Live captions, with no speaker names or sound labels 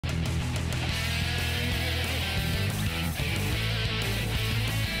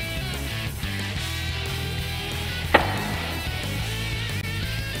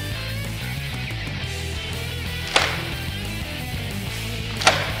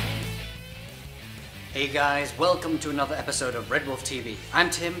Hey guys, welcome to another episode of RedWolf TV. I'm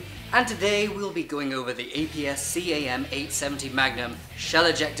Tim, and today we'll be going over the APS CAM870 Magnum shell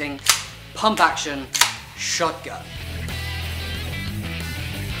ejecting, pump action shotgun.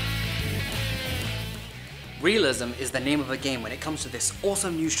 Realism is the name of the game when it comes to this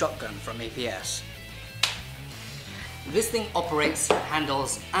awesome new shotgun from APS. This thing operates,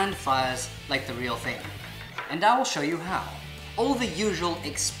 handles, and fires like the real thing. And I will show you how. All the usual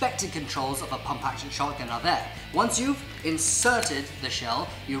expected controls of a pump-action shotgun are there. Once you've inserted the shell,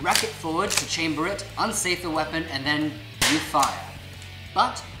 you rack it forward to chamber it, unsafe the weapon, and then you fire.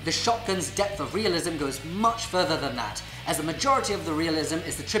 But the shotgun's depth of realism goes much further than that, as the majority of the realism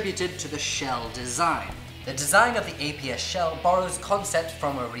is attributed to the shell design. The design of the APS shell borrows concept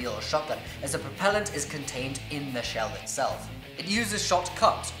from a real shotgun, as the propellant is contained in the shell itself. It uses shot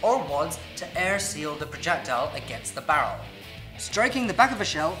cups or wads to air seal the projectile against the barrel. Striking the back of a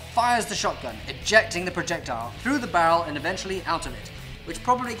shell fires the shotgun, ejecting the projectile through the barrel and eventually out of it, which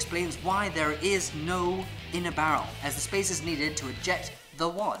probably explains why there is no inner barrel, as the space is needed to eject the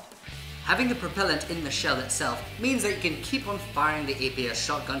wad. Having the propellant in the shell itself means that you can keep on firing the APS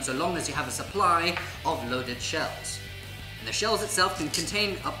shotgun so long as you have a supply of loaded shells. And the shells itself can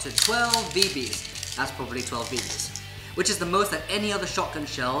contain up to 12 BBs, that's probably 12 BBs, which is the most that any other shotgun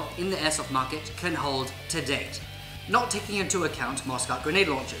shell in the airsoft market can hold to date. Not taking into account Moscow grenade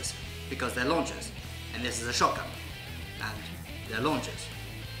launchers, because they're launchers, and this is a shotgun, and they're launchers.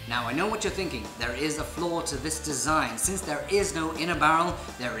 Now I know what you're thinking, there is a flaw to this design. Since there is no inner barrel,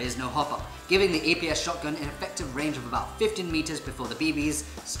 there is no hopper, giving the APS shotgun an effective range of about 15 meters before the BBs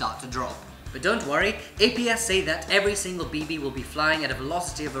start to drop. But don't worry, APS say that every single BB will be flying at a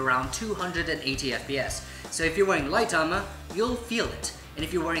velocity of around 280 FPS. So if you're wearing light armor, you'll feel it. And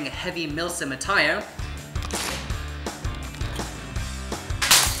if you're wearing a heavy milsim attire,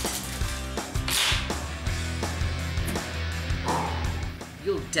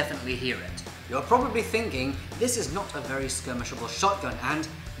 you'll definitely hear it. You're probably thinking, this is not a very skirmishable shotgun, and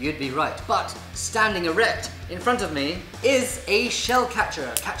you'd be right. But standing erect in front of me is a shell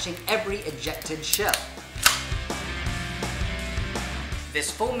catcher, catching every ejected shell.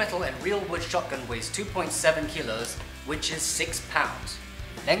 This full metal and real wood shotgun weighs 2.7 kilos, which is 6 pounds.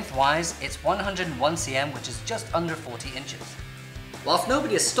 Lengthwise, it's 101 cm, which is just under 40 inches. Whilst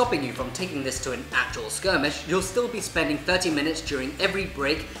nobody is stopping you from taking this to an actual skirmish, you'll still be spending 30 minutes during every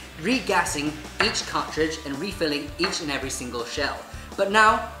break regassing each cartridge and refilling each and every single shell. But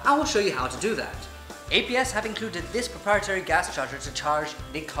now, I will show you how to do that. APS have included this proprietary gas charger to charge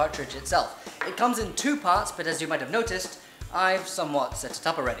the cartridge itself. It comes in 2 parts, but as you might have noticed, I've somewhat set it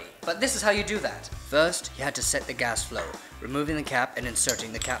up already. But this is how you do that. First, you had to set the gas flow, removing the cap and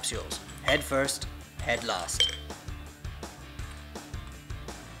inserting the capsules. Head first, head last.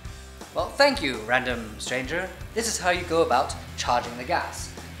 Well, thank you, random stranger. This is how you go about charging the gas.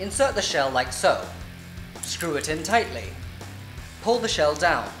 Insert the shell like so. Screw it in tightly. Pull the shell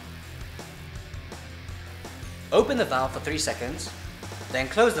down. Open the valve for 3 seconds, then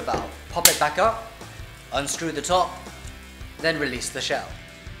close the valve, pop it back up, unscrew the top, then release the shell.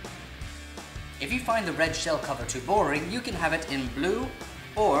 If you find the red shell cover too boring, you can have it in blue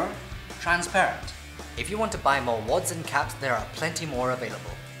or transparent. If you want to buy more wads and caps, there are plenty more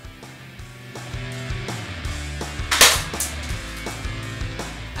available.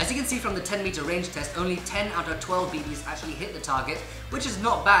 As you can see from the 10-meter range test, only 10 out of 12 BBs actually hit the target, which is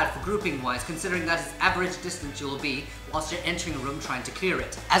not bad for grouping wise, considering that is average distance you will be whilst you're entering a room trying to clear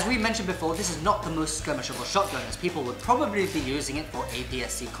it. As we mentioned before, this is not the most skirmishable shotgun, as people would probably be using it for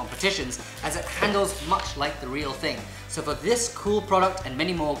APS-C competitions, as it handles much like the real thing. So for this cool product and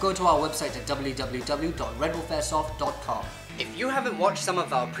many more, go to our website at www.redwolfairsoft.com. If you haven't watched some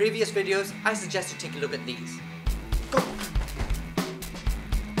of our previous videos, I suggest you take a look at these. Go!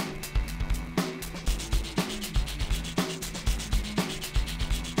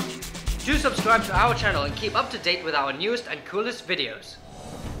 Do subscribe to our channel and keep up to date with our newest and coolest videos.